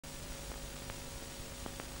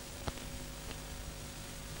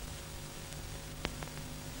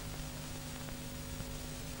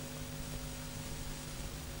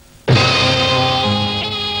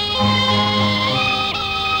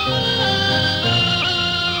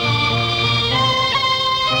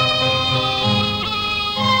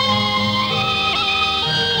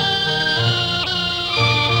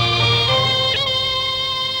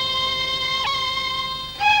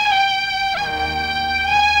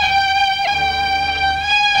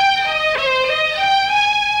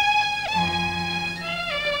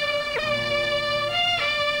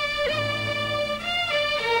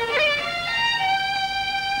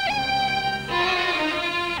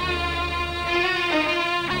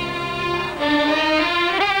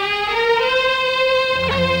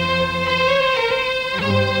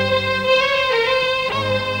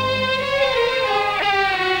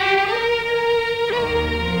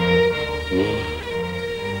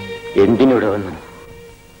എന്തിനൂടെ വന്നു?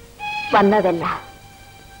 വന്നതല്ല,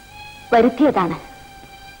 വരുത്തിയതാണ്.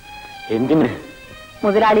 എന്തിന്?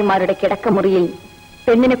 മുതലാളിമാരുടെ കിടക്കമുറിയിൽ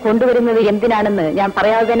പെണ്ണിനെ കൊണ്ടുവരുന്നത് എന്തിനാണെന്ന് ഞാൻ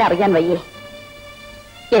പറയാതെ തന്നെ അറിയാൻ വയ്യേ.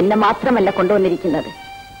 എന്നെ മാത്രമല്ല കൊണ്ടുവന്നിരിക്കുന്നത്,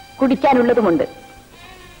 കുടിക്കാനുള്ളതുമുണ്ട്,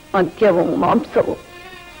 മദ്യവും മാംസവും.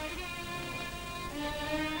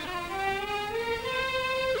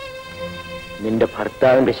 നിന്റെ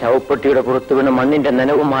ഭർത്താവിന്റെ ശവപ്പെട്ടിയുടെ പുറത്തു വീണ മണ്ണിന്റെ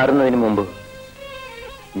നനവ് മാറുന്നതിന് മുമ്പ്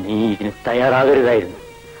നീ ഇതിന് തയ്യാറാകരുതായിരുന്നു.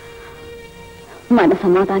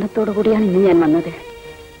 മനസമാധാനത്തോടു കൂടിയാണ് ഇന്ന് ഞാൻ വന്നത്.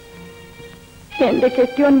 എന്റെ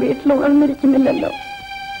കെട്ടിയോൻ വീട്ടിൽ ഉണർന്നിരിക്കുന്നില്ലല്ലോ.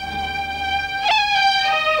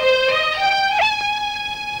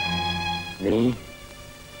 നീ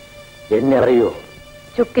എന്നെ അറിയോ?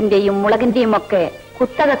 ചുക്കിന്റെയും മുളകിന്റെയും ഒക്കെ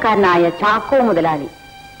കുത്തകക്കാരനായ ചാക്കോ മുതലാളി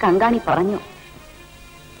കങ്കാണി പറഞ്ഞു.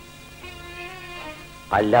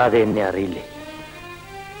 അല്ലാതെ എന്നെ അറിയില്ലേ?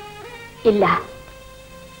 ഇല്ല.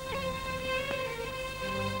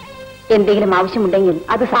 എന്തെങ്കിലും ആവശ്യമുണ്ടെങ്കിൽ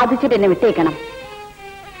അത് സാധിച്ചിട്ട് എന്നെ വിട്ടേക്കണം.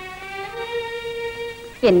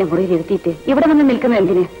 എന്നെ മുറിയിലിരുത്തിയിട്ട് ഇവിടെ വന്ന് നിൽക്കുന്നത്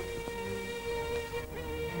എന്തിന്?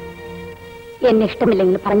 എന്നെ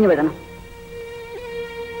ഇഷ്ടമില്ലെങ്കിൽ പറഞ്ഞു വിടണം.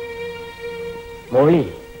 മോളി,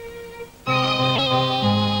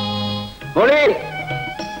 മോളി,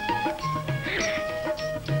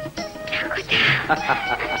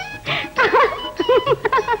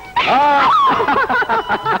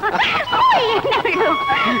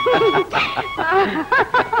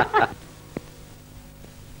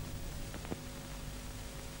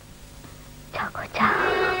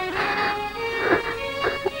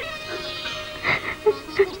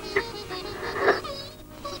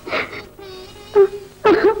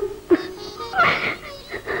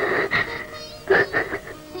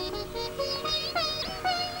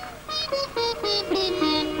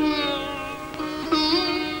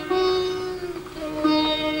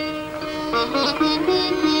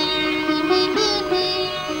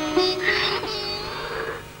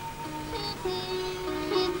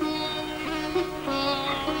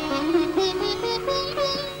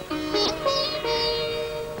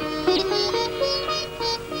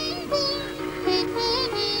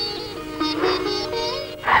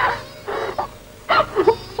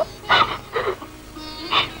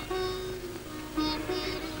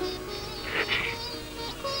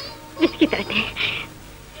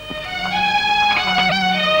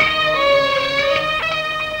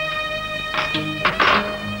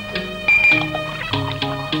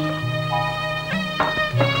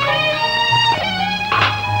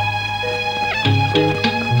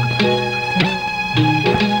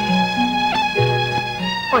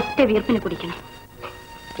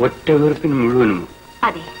 ഒറ്റ വീർപ്പിന് മുഴുവനും?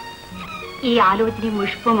 അതെ. ഈ ആലോചനയും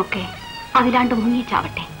മുഴുപ്പവും ഒക്കെ അതിലാണ്ട്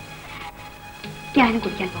മുങ്ങിച്ചാവട്ടെ. ഞാനും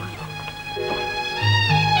കുടിക്കാൻ പോകുന്നു.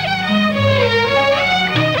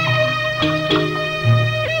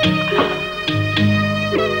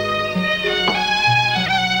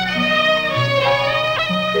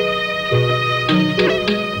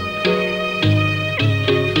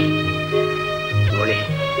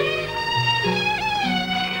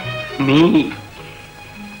 നീ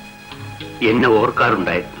എന്നെ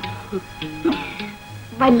ഓർക്കാറുണ്ടായിരുന്നു?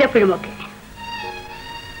 വല്ലപ്പോഴുമൊക്കെ.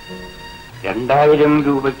 2000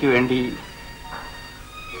 രൂപയ്ക്ക് വേണ്ടി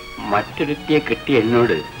മറ്റൊരുത്തിയെ കെട്ടിയ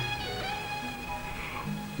എന്നോട്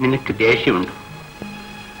നിനക്ക് ദേഷ്യമുണ്ടോ?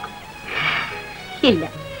 ഇല്ല.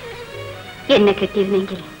 എന്നെ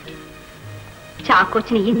കെട്ടിയിരുന്നെങ്കിൽ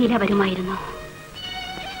ചാക്കോച്ചിന് ഈ നില വരുമായിരുന്നു.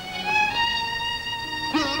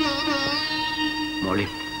 മോളി,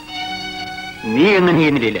 നീ എങ്ങനെ ഈ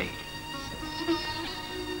നിലയിലായി?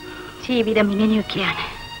 ജീവിതം ഇങ്ങനെയൊക്കെയാണ്.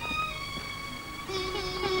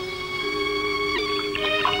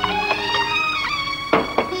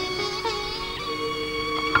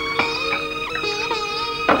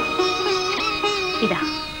 ഇതാ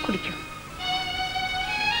കുടിക്കൂ.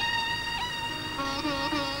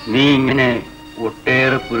 നീ ഇങ്ങനെ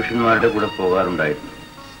ഒട്ടേറെ പുരുഷന്മാരുടെ കൂടെ പോകാറുണ്ടായിരുന്നു.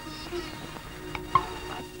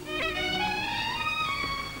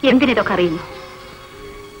 എന്തിനിതൊക്കെ അറിയുന്നു?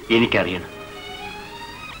 എനിക്കറിയണം.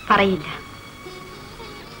 പറയില്ല.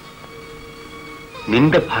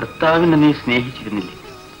 നിന്റെ ഭർത്താവിനെ നീ സ്നേഹിച്ചിരുന്നില്ലേ?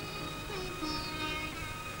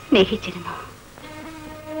 സ്നേഹിച്ചിരുന്നു.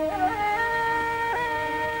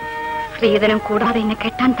 സ്ത്രീധനം കൂടാതെ എന്നെ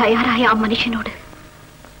കെട്ടാൻ തയ്യാറായ ആ മനുഷ്യനോട്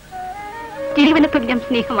ജീവന തുല്യം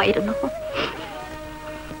സ്നേഹമായിരുന്നു.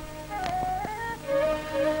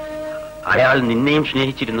 അയാൾ നിന്നെയും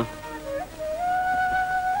സ്നേഹിച്ചിരുന്നു?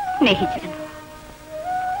 സ്നേഹിച്ചിരുന്നു.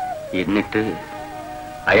 എന്നിട്ട്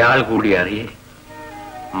അയാൾ കൂടി അറിയേ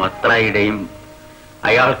മത്രായുടെയും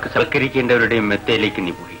അയാൾക്ക് സൽക്കരിക്കേണ്ടവരുടെയും മെത്തയിലേക്ക്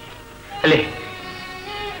നീ പോയി അല്ലേ?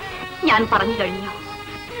 ഞാൻ പറഞ്ഞു കഴിഞ്ഞു,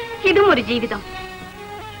 ഇതും ഒരു ജീവിതം.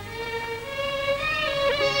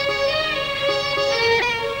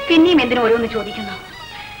 പിന്നെയും എന്തിനും ഓരോന്ന് ചോദിക്കുന്നു?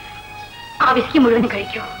 ആ വിസ്കി മുഴുവൻ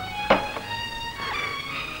കഴിക്കൂ.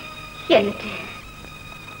 എന്നിട്ട്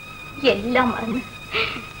എല്ലാം മറന്ന്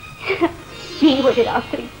ഈ ഒരു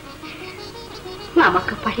രാത്രി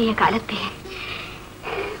നമുക്ക് പഴയ കാലത്തെ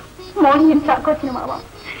മോളിയും ചാക്കോച്ചനുമാവാം.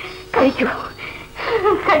 കഴിക്കൂ,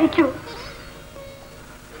 കഴിക്കൂ.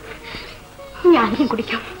 ഞാനും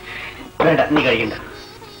കുടിക്കും. വേണ്ട, നീ കഴിക്കണ്ട.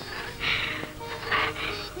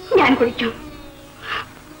 ഞാൻ കുടിക്കും.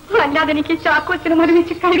 അല്ലാതെ എനിക്ക് ചാക്കോച്ചനും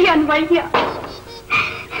ഒരുമിച്ച് കഴിയാൻ വയ്യ.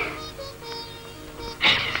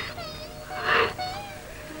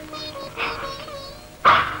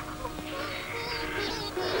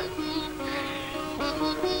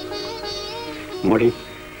 മോളി,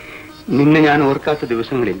 നിന്നെ ഞാൻ ഓർക്കാത്ത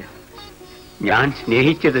ദിവസങ്ങളില്ല. ഞാൻ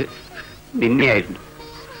സ്നേഹിച്ചത് നിന്നെയായിരുന്നു.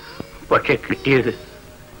 പക്ഷെ കിട്ടിയത്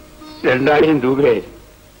 2000 രൂപയായിരുന്നു.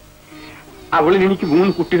 അവളിൽ എനിക്ക്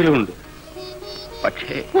 3 കുട്ടികളുമുണ്ട്.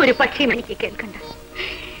 പക്ഷേ ഒരു പക്ഷേ എനിക്ക് കേൾക്കണ്ട.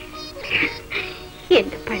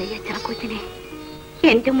 എന്റെ പഴയ ചാക്കോച്ചനെ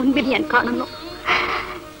എന്റെ മുൻപിൽ ഞാൻ കാണുന്നു.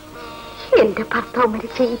 എന്റെ ഭർത്താവ്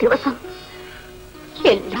മരിച്ച ഈ ദിവസം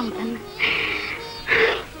എല്ലാം വന്ന്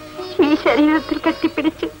ഈ ശരീരത്തിൽ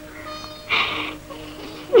കെട്ടിപ്പിടിച്ച്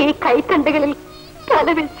ഈ കൈത്തണ്ടകളിൽ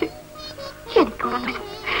തലവെച്ച് എനിക്ക് ഉറങ്ങണം.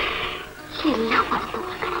 എല്ലാം മറന്നു.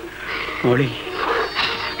 മോളി,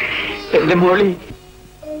 എന്റെ മോളി,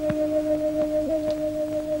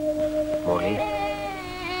 മോളി,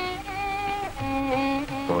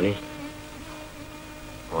 മോളി,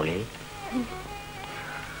 മോളി.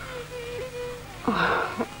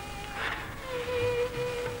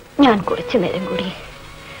 ഞാൻ കുറച്ചു നേരം കൂടി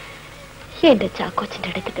എന്റെ ചാക്കോച്ചന്റെ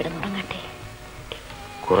അടുത്ത് കിടന്നുറങ്ങട്ടെ.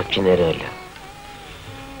 കുറച്ചു നേരമല്ല,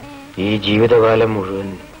 ഈ ജീവിതകാലം മുഴുവൻ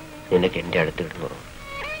നിനക്ക് എന്റെ അടുത്ത് കിടന്നുറങ്ങും.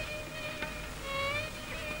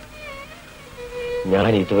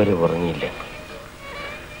 ഞാൻ ഇതുവരെ ഉറങ്ങിയില്ല.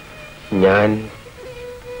 ഞാൻ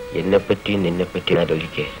എന്നെപ്പറ്റി നിന്നെപ്പറ്റി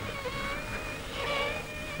ആലോചിക്കുകയായിരുന്നു.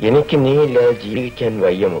 എനിക്ക് നീയില്ലാതെ ജീവിക്കാൻ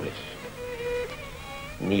വയ്യ മോളി.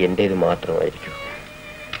 നീ എന്റേത് മാത്രമായിരിക്കും.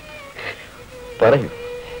 പറയൂ,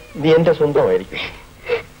 നീ എന്റെ സ്വന്തമായിരിക്കും.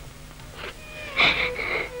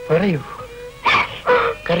 പറയൂ,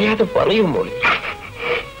 കരയാതെ പറയൂ മോളി.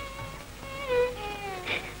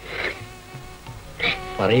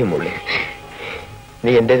 പറയൂ മോളി,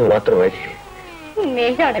 നീ എന്റേത് മാത്രമായിരിക്കും.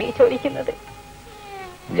 നേരാണല്ലോ ചോദിക്കുന്നത്.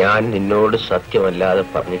 ഞാൻ നിന്നോട് സത്യമല്ലാതെ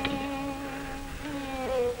പറഞ്ഞിട്ടില്ല.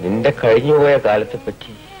 നിന്റെ കഴിഞ്ഞുപോയ കാലത്തെ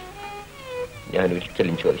പറ്റി ഞാൻ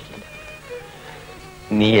ഒരിക്കലും ചോദിക്കില്ല.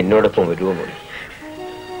 നീ എന്നോടൊപ്പം വരുമോ മോളി?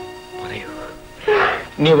 പറയൂ,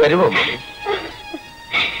 നീ വരുമോ മോളി?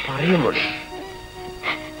 പറയൂ മോളി.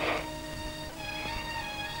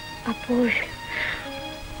 അപ്പോൾ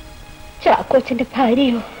ചാക്കോച്ചന്റെ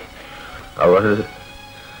ഭാര്യയോ?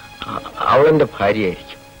 അവളെന്റെ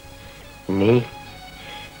ഭാര്യയായിരിക്കും. നീ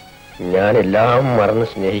ഞാനെല്ലാം മറന്ന്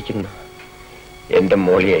സ്നേഹിക്കുന്ന എന്റെ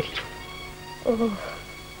മോളിയായിരിക്കും. ഓ,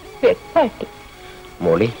 വെപ്പാട്ടി.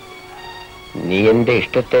 മോളി, നീ എന്റെ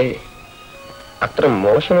ഇഷ്ടത്തെ അത്ര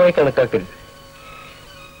മോശമായി കണക്കാക്കരുത്.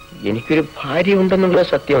 എനിക്കൊരു ഭാര്യ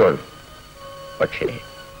ഉണ്ടെന്നുള്ളത് സത്യമാണ്. പക്ഷേ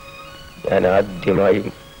ഞാൻ ആദ്യമായും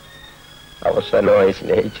അവസാനമായി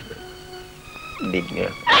സ്നേഹിച്ചത്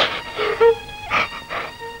നിന്നെയാണ്.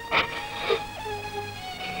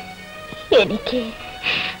 എനിക്ക്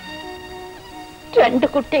 2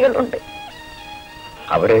 കുട്ടികളുണ്ട്.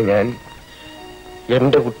 അവരെ ഞാൻ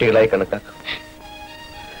എന്റെ കുട്ടികളായി കണക്കാക്കും.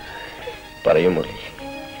 പറയൂ മോളി,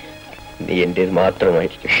 നീ എന്റേത്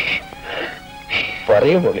മാത്രമായിരിക്കും.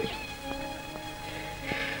 പറയൂ മോളി.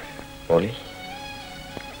 മോളി,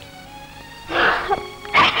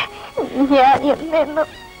 ഞാൻ എന്നെന്നും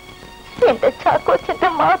എന്റെ ചാക്കോച്ചന്റെ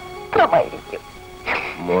മാത്രമായിരിക്കും.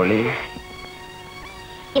 മോളി,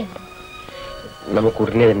 നമുക്ക്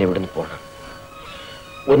ഉടനെ തന്നെ ഇവിടുന്ന് പോകണം.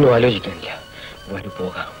 ഒന്നും ആലോചിക്കാനില്ല. വരൂ,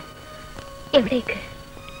 പോകാം. എവിടേക്ക്?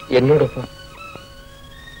 എന്നോടൊപ്പം.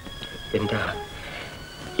 എന്താ,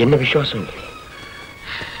 എന്നെ വിശ്വാസമില്ലേ?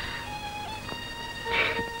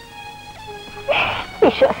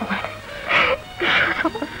 വിശ്വാസമാണ്.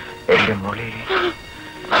 എന്റെ മോളെ.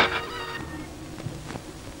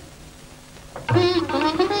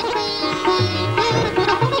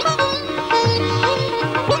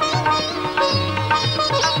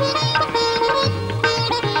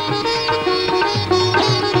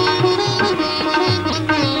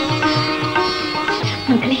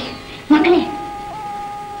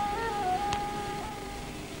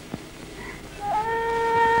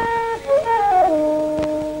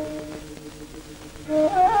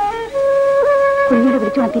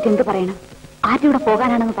 നോക്കിയിട്ട് എന്ത് പറയണം? ആരുടെ കൂടെ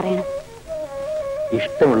പോകാനാണെന്ന് പറയണം.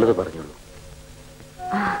 ഇഷ്ടമുള്ളത് പറഞ്ഞോളൂ.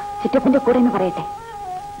 ചിറ്റപ്പന്റെ കൂടെ എന്ന് പറയട്ടെ.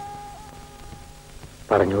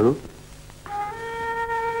 പറഞ്ഞോളൂ.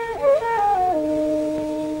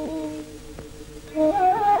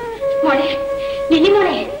 മോളെ,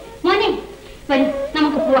 മോളെ, മോനെ, വരൂ,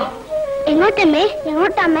 നമുക്ക് പോവാം. എങ്ങോട്ടമ്മേ?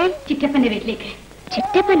 എങ്ങോട്ടമ്മേ? ചിറ്റപ്പന്റെ വീട്ടിലേക്ക്.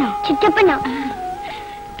 ചിറ്റപ്പനോ? ചിറ്റപ്പനോ?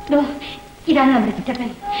 ഇതാണ് നമ്മുടെ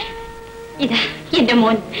ചിറ്റപ്പൻ. ഇതാ എന്റെ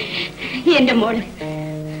മോൻ, എന്റെ മോള്.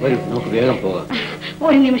 വരൂ, നമുക്ക് വേഗം പോകാം.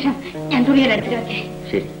 ഒരു നിമിഷം, ഞാൻ തുണിയുടെ അടുത്ത് വെച്ചേ.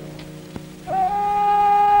 ശരി.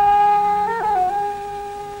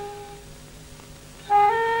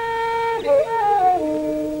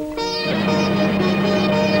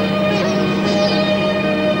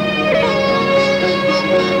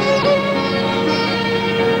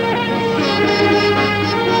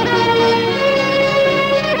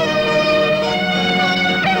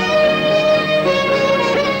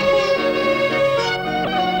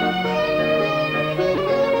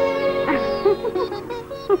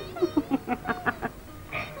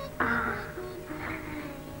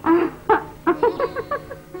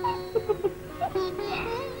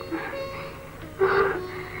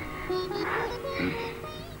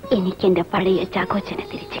 എനിക്കെന്റെ പഴയ ചാക്കോച്ചനെ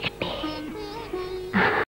തിരിച്ചു കിട്ടി.